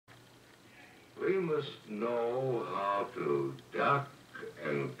We must know how to duck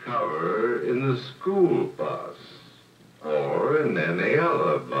and cover in the school bus, or in any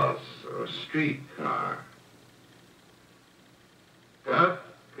other bus or streetcar. Duck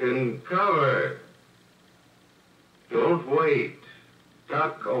and cover. Don't wait.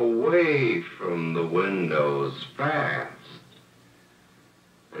 Duck away from the windows fast.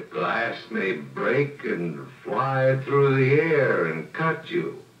 The glass may break and fly through the air and cut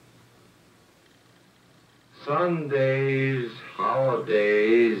you. Sundays,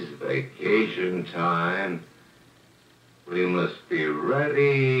 holidays, vacation time, we must be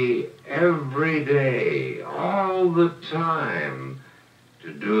ready every day, all the time,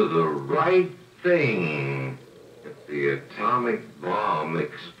 to do the right thing if the atomic bomb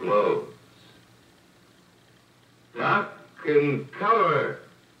explodes. Duck and cover.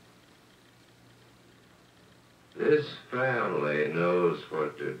 This family knows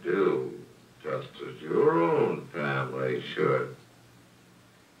what to do, just as your own family should.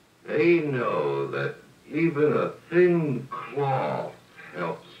 They know that even a thin cloth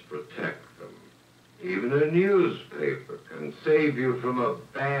helps protect them. Even a newspaper can save you from a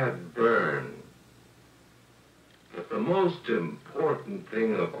bad burn. But the most important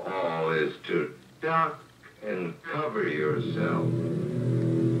thing of all is to duck and cover yourself.